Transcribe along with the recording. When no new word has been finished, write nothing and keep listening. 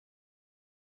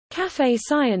Café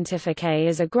Scientifique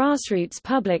is a grassroots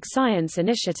public science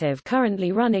initiative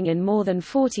currently running in more than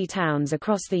 40 towns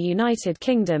across the United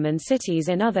Kingdom and cities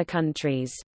in other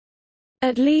countries.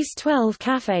 At least 12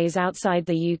 cafés outside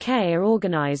the UK are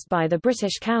organised by the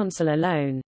British Council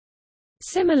alone.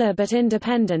 Similar but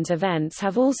independent events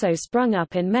have also sprung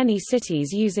up in many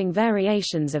cities using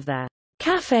variations of the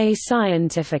Café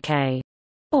Scientifique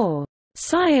or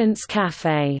Science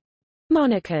Café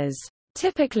monikers.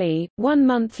 Typically, one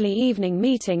monthly evening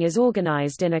meeting is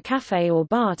organized in a café or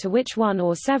bar to which one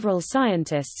or several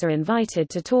scientists are invited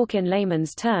to talk in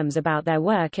layman's terms about their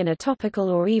work in a topical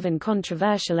or even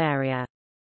controversial area.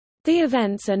 The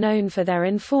events are known for their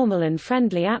informal and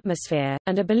friendly atmosphere,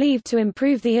 and are believed to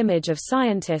improve the image of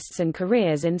scientists and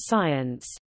careers in science.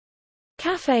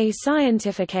 Café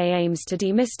Scientifique aims to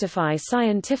demystify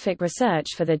scientific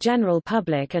research for the general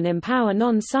public and empower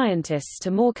non-scientists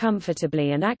to more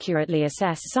comfortably and accurately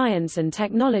assess science and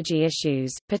technology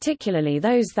issues, particularly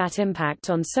those that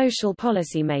impact on social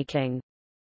policy making.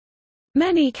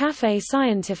 Many Café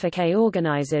Scientifique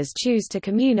organizers choose to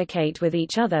communicate with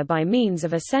each other by means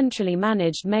of a centrally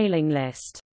managed mailing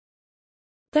list.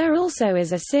 There also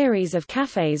is a series of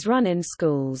cafés run in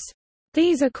schools.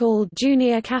 These are called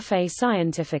Junior Café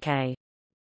Scientifique.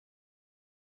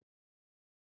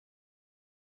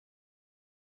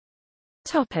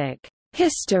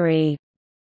 History.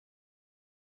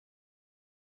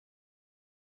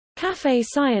 Café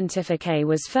Scientifique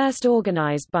was first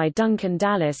organized by Duncan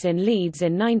Dallas in Leeds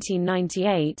in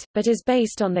 1998, but is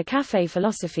based on the Café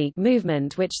Philosophique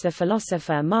movement which the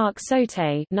philosopher Marc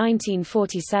Sauté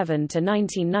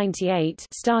 (1947–1998)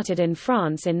 started in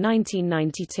France in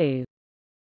 1992.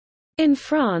 In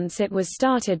France it was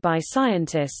started by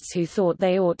scientists who thought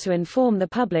they ought to inform the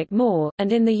public more,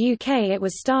 and in the UK it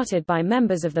was started by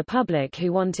members of the public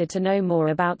who wanted to know more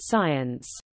about science.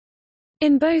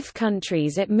 In both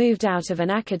countries it moved out of an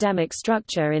academic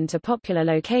structure into popular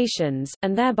locations,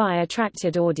 and thereby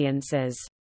attracted audiences.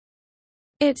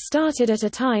 It started at a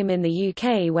time in the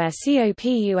UK where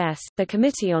COPUS, the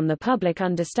Committee on the Public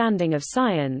Understanding of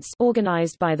Science,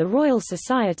 organised by the Royal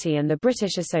Society and the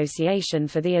British Association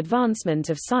for the Advancement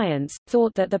of Science,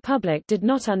 thought that the public did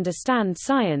not understand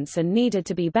science and needed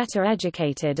to be better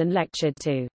educated and lectured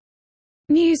to.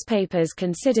 Newspapers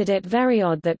considered it very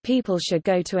odd that people should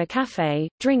go to a café,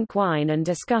 drink wine and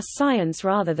discuss science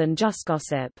rather than just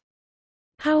gossip.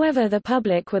 However, the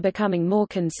public were becoming more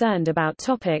concerned about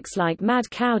topics like mad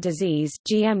cow disease,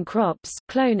 GM crops,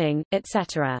 cloning,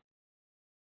 etc.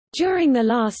 During the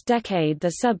last decade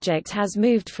the subject has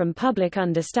moved from public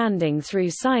understanding through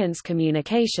science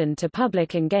communication to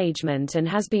public engagement and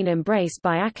has been embraced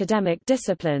by academic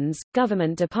disciplines,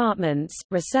 government departments,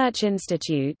 research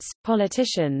institutes,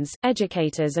 politicians,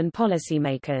 educators and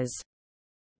policymakers.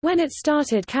 When it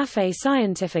started, Café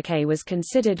Scientifique was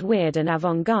considered weird and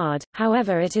avant-garde,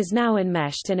 however it is now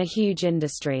enmeshed in a huge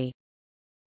industry.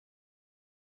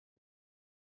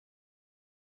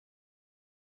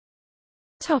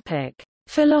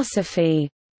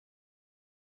 Philosophy.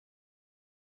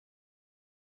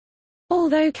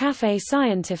 Although Café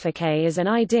Scientifique is an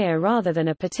idea rather than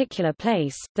a particular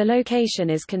place, the location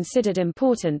is considered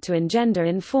important to engender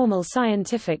informal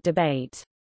scientific debate.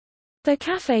 The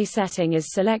café setting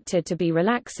is selected to be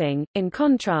relaxing, in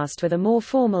contrast with a more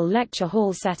formal lecture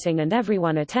hall setting, and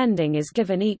everyone attending is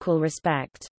given equal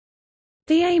respect.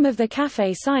 The aim of the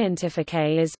Café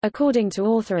Scientifique is, according to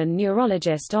author and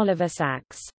neurologist Oliver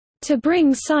Sacks, to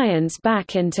bring science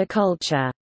back into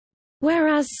culture.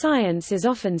 Whereas science is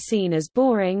often seen as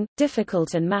boring,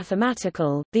 difficult and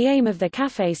mathematical, the aim of the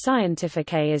Café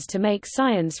Scientifique is to make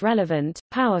science relevant,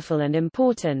 powerful and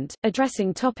important,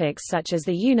 addressing topics such as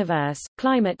the universe,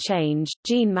 climate change,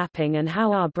 gene mapping and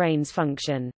how our brains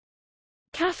function.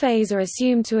 Cafés are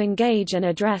assumed to engage and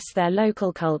address their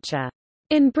local culture.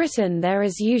 In Britain there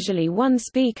is usually one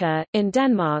speaker, in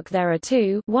Denmark there are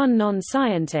two, one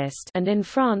non-scientist, and in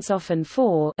France often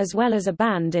four, as well as a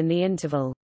band in the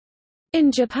interval. In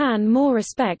Japan more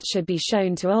respect should be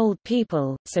shown to old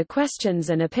people, so questions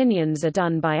and opinions are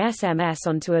done by SMS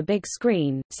onto a big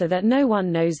screen, so that no one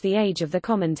knows the age of the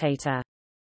commentator.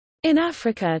 In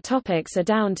Africa topics are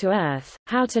down to earth,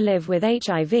 how to live with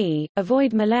HIV,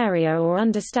 avoid malaria or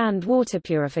understand water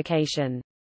purification.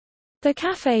 The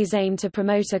cafés aim to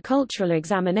promote a cultural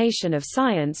examination of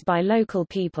science by local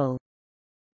people.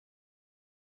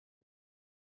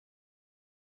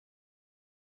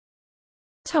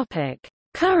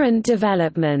 Current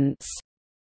developments.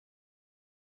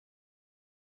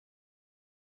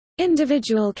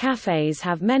 Individual cafes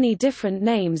have many different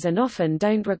names and often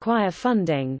don't require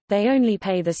funding, they only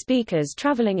pay the speakers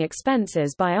traveling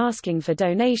expenses by asking for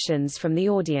donations from the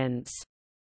audience.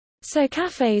 So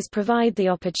cafes provide the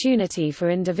opportunity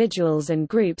for individuals and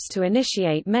groups to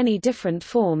initiate many different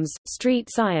forms: street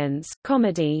science,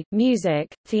 comedy,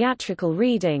 music, theatrical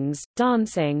readings,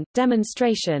 dancing,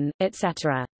 demonstration,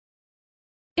 etc.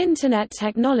 Internet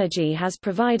technology has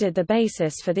provided the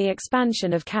basis for the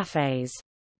expansion of cafes.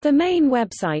 The main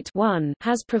website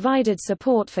has provided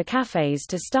support for cafes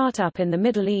to start up in the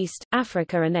Middle East,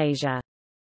 Africa and Asia.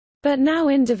 But now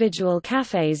individual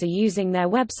cafes are using their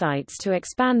websites to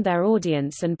expand their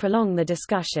audience and prolong the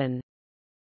discussion.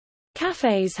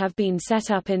 Cafes have been set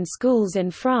up in schools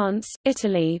in France,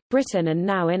 Italy, Britain and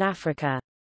now in Africa.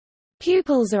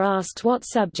 Pupils are asked what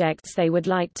subjects they would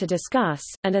like to discuss,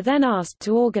 and are then asked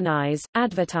to organize,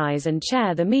 advertise and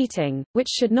chair the meeting, which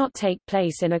should not take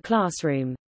place in a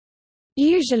classroom.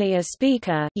 Usually a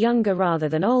speaker, younger rather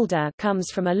than older,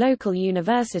 comes from a local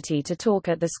university to talk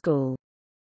at the school.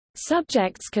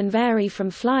 Subjects can vary from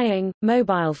flying,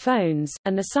 mobile phones,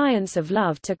 and the science of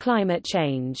love to climate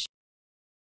change.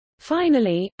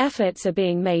 Finally, efforts are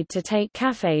being made to take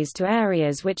cafes to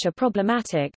areas which are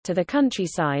problematic, to the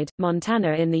countryside,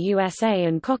 Montana in the USA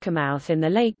and Cockermouth in the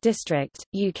Lake District,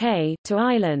 UK, to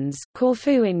islands,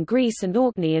 Corfu in Greece and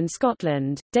Orkney in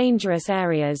Scotland, dangerous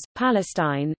areas,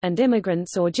 Palestine, and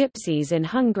immigrants or gypsies in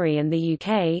Hungary and the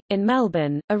UK. In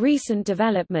Melbourne, a recent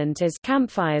development is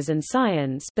Campfires and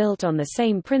Science, built on the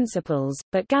same principles,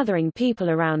 but gathering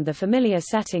people around the familiar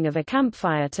setting of a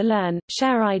campfire to learn,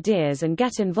 share ideas and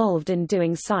get involved in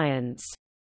doing science.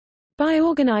 By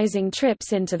organizing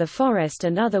trips into the forest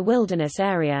and other wilderness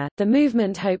area, the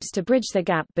movement hopes to bridge the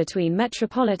gap between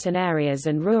metropolitan areas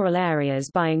and rural areas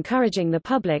by encouraging the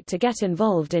public to get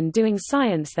involved in doing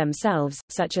science themselves,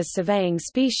 such as surveying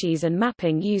species and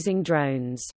mapping using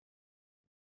drones.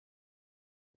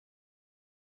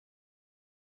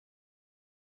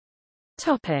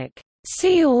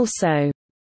 See also: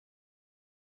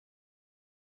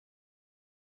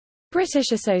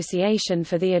 British Association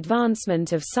for the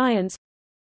Advancement of Science,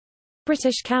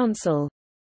 British Council,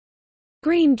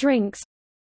 Green Drinks,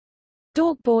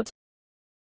 Dorkbort,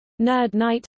 Nerd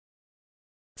Night,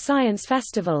 Science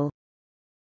Festival,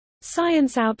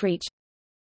 Science Outreach,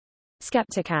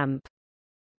 Skepticamp.